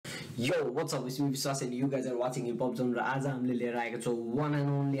Yo, what's up? It's me BISHWASH and you guys are watching Hip Hop Zone. आज हामीले लिएर आएको छौं one and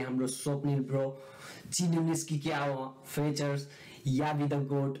only हाम्रो स्वप्निल ब्रो चिनिनिस की क्या हो features yeah be the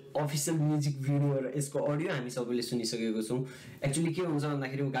goat official music video र यसको अडियो हामी सबैले सुनिसकेको छौं। एक्चुअली के हुन्छ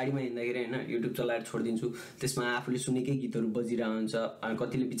भन्दाखेरि म गाडीमा हिँड्दाखेरि हैन युट्युब चलाएर छोड्दिन्छु, त्यसमा आफूले सुनेकै गीतहरु बजिरहेको हुन्छ अनि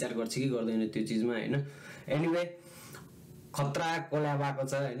कतिले विचार गर्छ कि गर्दैन त्यो चीजमा हैन। एनीवे खतरा कोल्याब आएको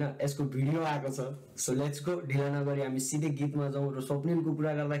छ हैन, यसको भिडियो आएको छ। सो लेट्स गो, ढिला नगरी हामी सिधै गीतमा जाउँ र स्वप्निलको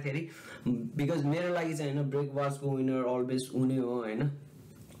कुरा गर्दाखेरि बिकज मेरो लागि चाहिँ हैन ब्रेकफास्टको विनर अलवेज उनी हो हैन।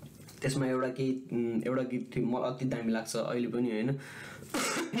 त्यसमा एउटा गीत थियो मलाई अति दामी लाग्छ अहिले पनि हैन।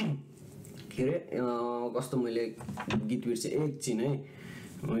 के रे कस्तो मैले गीत बिर्से एकछिन है,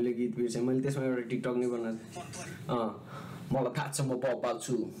 मैले गीत बिर्से। मैले त्यसमा एउटा टिकटक नै बना मलाई थाहा छ म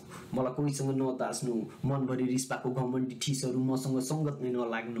पाल्छु, मलाई कोहीसँग नतास्नु, मनभरि रिस पाएको घमण्डी ठिसहरू मसँग संगत नै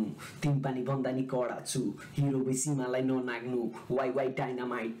नलाग्नु, तिन पानी भन्दा नि कडा छु, हिरो बेसीमालाई ननाग्नु, वाइ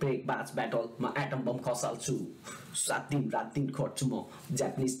डाइनामाइट ब्रेक बाज ब्याटल म एटम बम खसाल्छु, 7 दिन रात दिन खट्छु म,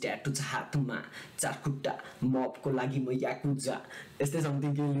 जापानिज ट्याटु छ हातमा, 4 खुट्टा मपको लागि म याकुजा। यस्तै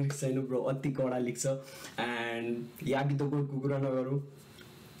समथिङ के लिरिक्स छैन ब्रो, अति कडा लेख्छ। एन्ड या बितको कुरा नगरौँ,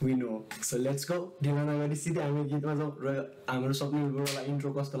 we know. So let's go. ढिला नगरी सिधै हामी गीतमा जाउँ र हाम्रो स्वप्निल ब्रोलाई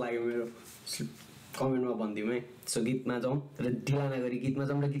इन्ट्रो कस्तो लाग्यो मेरो कमेन्टमा भनिदिउँ है। सो गीतमा जाउँ र ढिला नगरी गीतमा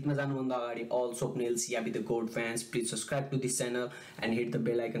जाउँ र गीतमा जानुभन्दा अगाडि all Swopnils yeah be the गोड fans please subscribe to this channel and hit the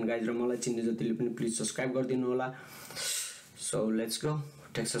bell icon guys र मलाई चिन्ने जतिले पनि please subscribe गरिदिनु होला। So let's go.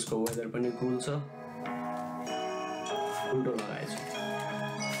 टेक्सासको वेदर पनि कुल छ, उल्टो लगाएछु।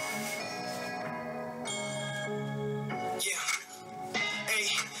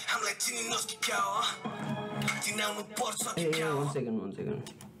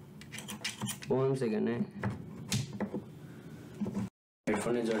 One second है,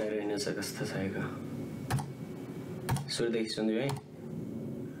 हेडफोन जोडेर हिँड्छ कस्तो छैको सुरदेखि सुन्दियो है।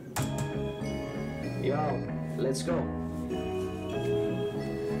 Yo, let's go.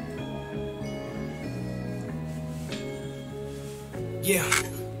 Yeah,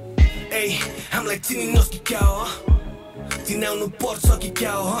 hey, हामीलाई चिनिनुहोस् कि क्या हो, चिनाउनु पर्छ कि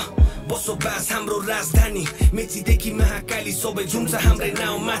क्या हो, बसोबास हाम्रो राजधानी मेचीदेखि महाकाली सबै झुम्छ हाम्रै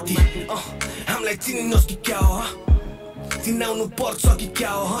नाउँ माथि। हामीलाई चिनिनुहोस् कि क्या हो, चिनाउनु पर्छ कि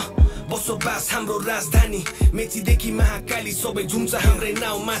क्या हो, बसोबास हाम्रो राजधानी मेचीदेखि महाकाली सबै झुम्छ हाम्रै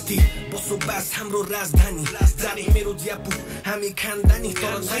नाउँ माथि। बसोबास हाम्रो राजधानी जाने मेरो ज्यापु हामी खानदानी,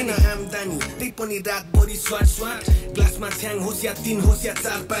 तर छैन आमदानी, त्यही पनि रातभरि स्वाट स्वाट, ग्लासमा छ्याङ होस् या 3 होस् या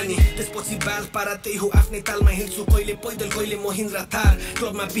 4 पानी। त्यसपछि बाल पारा त्यही हो आफ्नै तालमा हिँड्छु, कहिले पैदल कहिले महिन्द्रा थार,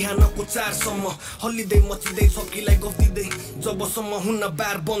 क्लबमा बिहानको 4 सम्म हल्लिँदै मचिँदै छक्कीलाई गफ दिँदै जबसम्म हुन्न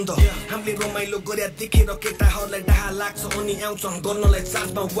बार बन्द। हामीले रमाइलो गर्या देखेर केटाहरूलाई डाहा लाग्छ अनि आउँछ गर्नलाई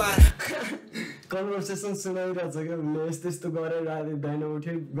चार्जमा वार। कन्भर्सेसन सुनाइरहेछ क्या उसले, यस्तो यस्तो गरेर राति बिहान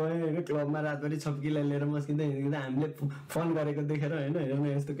उठ्यो गयो होइन क्लबमा रातभरि छप्कीलाई लिएर मस्किँदै हिँड्दा हामीले फन गरेको देखेर होइन,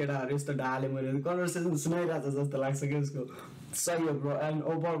 हेर्नु यस्तो केटाहरू यस्तो डाले मऱ्यो, कन्भर्सेसन सुनाइरहेछ जस्तो लाग्छ क्या उसको। सही हो ब्रो, एन्ड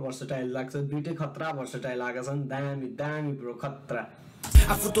ओभर भर्सटाइल लाग्छ, दुइटै खतरा भर्सटाइल आएको छ नि, दामी दामी ब्रो खतरा।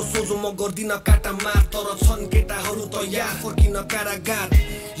 आफू त सोझो म गर्दिन काटा मार, तर छन् केटाहरू त यार फर्किन कारागार।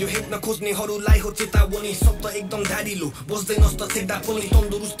 यो हेप्न खोज्नेहरूलाई हो चेतावनी, शब्द एकदम धारिलो बस्दैनस् त चेता पनि,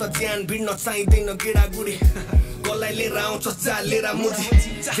 तन्दुरुस्त ज्यान भिड्न चाहिँदैन गेडागुडी, गललाई लिएर आउँछ चालेर मुजी,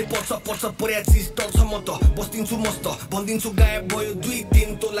 जे पर्छ पर्या चिज टर्छ म त बस्दिन्छु मस्त, भनिदिन्छु गायब भयो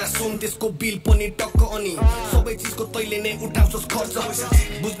 2-3 तोला सुन, त्यसको बिल पनि टक्क, अनि सबै चिजको तैले नै उठाउँछस् खर्च।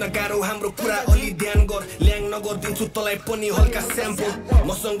 बुझ्न गाह्रो हाम्रो कुरा अलि ध्यान गर, ल्याङ नगर्दिन्छु तँलाई पनि हल्का स्याम्पल,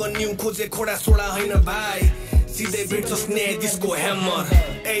 मसँग न्यू खोजे खोडा सोडा होइन भाइ, सिधै भेट्छस् न्यायाधीशको ह्यामर।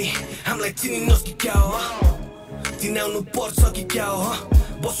 ए हामीलाई चिनिनुहोस् कि क्या हो, चिनाउनु पर्छ कि क्या हो,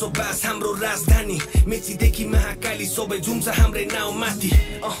 बसोबास हाम्रो राजधानी मेचीदेखि महाकाली सबै झुम्छ हाम्रै नाउँ माथि।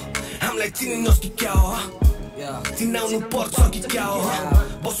 हामीलाई चिनिनुहोस् कि क्या हो, चिनाउनु पर्छ कि क्या हो,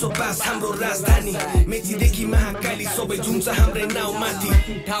 बसोबास हाम्रो राजधानी मेचीदेखि महाकाली सबै झुम्छ हाम्रै नाउँ माथि।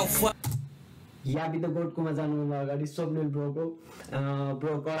 या बी द गोडकोमा जानुभन्दा अगाडि स्वप्निल ब्रोको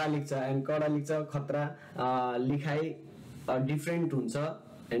ब्रो कडा लेख्छ, एन्ड कडा लेख्छ खतरा, लेखाइ डिफ्रेन्ट हुन्छ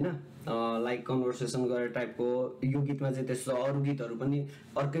हैन, लाइक कन्भर्सेसन गरेर टाइपको। यो गीतमा चाहिँ त्यस्तो अरू गीतहरू पनि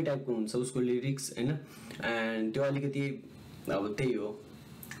अर्कै टाइपको हुन्छ उसको लिरिक्स हैन, एन्ड त्यो अलिकति अब त्यही हो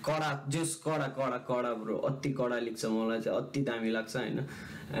कडा, जस कडा कडा कडा ब्रो, अति कडा लेख्छ, मलाई चाहिँ अति दामी लाग्छ हैन।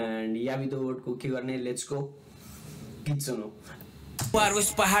 एन्ड या बी द गोडको के गर्ने, लेट्स गो गीत सुनौ। पारवेश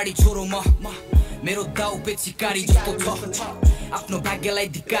पहाडी छोरो म, मेरो दाउ पेची कारी जस्तो छ, आफ्नो भाग्यलाई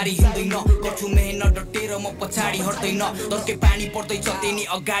धिक्कारी हिँड्दैन गर्छु मेहनत डटेर म पछाडी हट्दैन तर्कै पानी पर्दैछ तेनी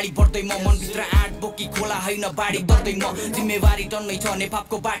अगाडि बढ्दै म मनभित्र आँट बोकी खोला होइन बाढी तर्दै म जिम्मेवारी टन्नै छ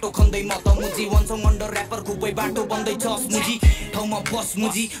नेपालको बाटो खन्दै म त मुजी वनसँग अन्डर ऱ्यापर खुबै बाटो बन्दैछ मुजी ठाउँमा बस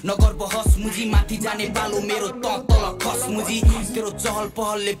मुजी नगर बहस मुजी माथि जाने बालो मेरो त तल खस मुजी तेरो चहल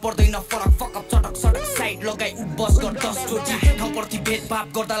पहलले पर्दैन फरक फकप चटक सटक साइड लगाई उबस गर 10 चोटी ठाउँप्रति भेदभाव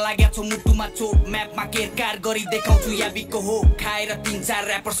गर्दा लाग्या छ मुटुमा चोट म्यापमा केरकार गरी देखाउँछु याबीको हो खाएर 3-4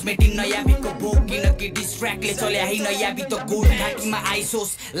 ऱ्यापर्स मेटिन्न याबीको भो किनकि डिस्ट्र्याक्टले चल्या होइन याबी त गोल ढाकीमा आइसोस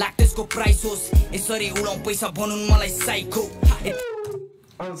लाग्तेसको प्राइस होस् यसरी उडाउँ पैसा भनुन् मलाई साइको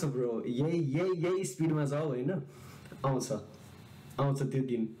आउँछ ब्रो यही स्पिडमा छ होइन आउँछ त्यो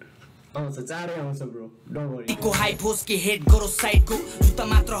दिन आउँछ चाँडै आउँछ ब्रो डोन्ट वरी को हाई फोस के हेड गरो साइडको जुत्ता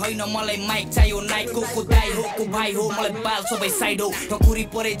मात्र होइन मलाई माइक चाहियो नाइटको को दाइ हो को भाइ हो मलाई बाल सबै साइड हो ठकुरी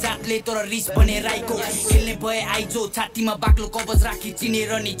परे जातले तर रिस भने राईको खेल्ने भए आइजो छातीमा बाक्लो कवच राखी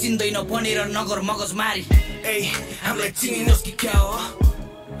चिनेर नि चिन्दैन भनेर नगर मगज मारी ए हामीलाई चिनिनस् कि क्या हो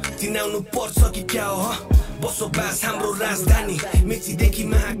चिनाउनु पर्छ कि क्या हो बसोबास हाम्रो राजधानी मेचीदेखि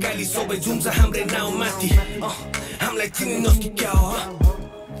महाकाली सबै जुम्छ हाम्रै नाउँ माथि हामीलाई चिनिनस् कि क्या हो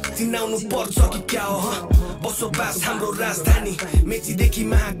चिनाउनु पर्छ कि क्या हो बसोबास हाम्रो राजधानी मेचीदेखि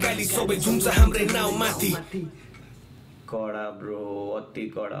महाकाली सबै जुम्छ हाम्रै नाउँ माथि कडा ब्रो अति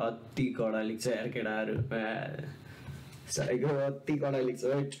कडा लेख्छ यार केटाहरू अति कडा लेख्छ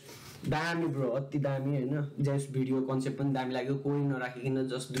राइट दामी ब्रो अति दामी होइन जस्ट भिडियो कन्सेप्ट पनि दामी लाग्यो कोही नराखिकन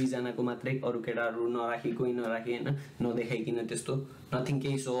जस्ट 2 जनाको मात्रै अरू केटाहरू नराखी कोही नराखी होइन नदेखाइकन त्यस्तो नथिङ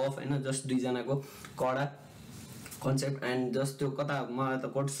केही सो अफ होइन जस्ट 2 जनाको कडा कन्सेप्ट एन्ड जस्ट त्यो कता मलाई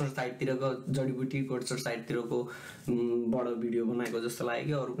त कोटसर साइडतिरको जडीबुटी कोटसर साइडतिरको बडो भिडियो बनाएको जस्तो लाग्यो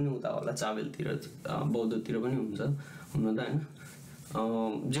कि अरू पनि उता होला चाबेलतिर बौद्धतिर पनि हुन्छ हुन त होइन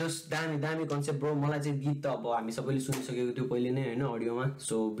जस्ट दामी कन्सेप्ट ब्रो मलाई चाहिँ गीत त अब हामी सबैले सुनिसकेको थियो पहिले नै होइन अडियोमा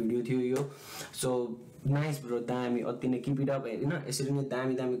सो भिडियो थियो यो सो नाइस ब्रो दामी अति नै किप इट अप होइन यसरी नै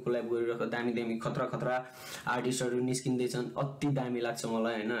दामी कोल्याब गरिरहेको दामी खतरा आर्टिस्टहरू निस्किँदैछन् अति दामी लाग्छ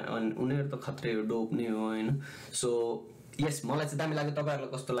मलाई होइन अनि उनीहरू त खत्रै हो डोप नै हो होइन सो यस मलाई चाहिँ दामी लाग्यो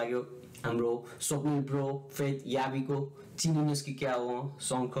तपाईँहरूलाई कस्तो लाग्यो हाम्रो स्वप्निल ब्रो फेथ याबीको चिनिनस् कि क्या हो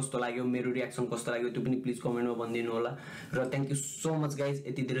सङ कस्तो लाग्यो मेरो रियाक्सन कस्तो लाग्यो त्यो पनि प्लिज कमेन्टमा भनिदिनु होला र thank you so much guys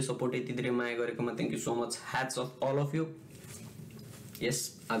यति धेरै सपोर्ट यति धेरै माया गरेकोमा thank you so much hats of all of you यस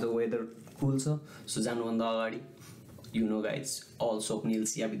आज वेदर कुल छ सो जानुभन्दा अगाडि you know guys all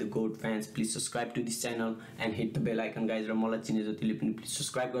Swopnils yeah be the goat fans please subscribe to this channel and hit the bell icon guys र मलाई चिने जतिले पनि please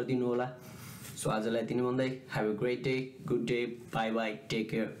subscribe गरिदिनु होला सो आजलाई यति नै भन्दै have a great day good day bye bye take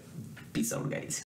care peace out guys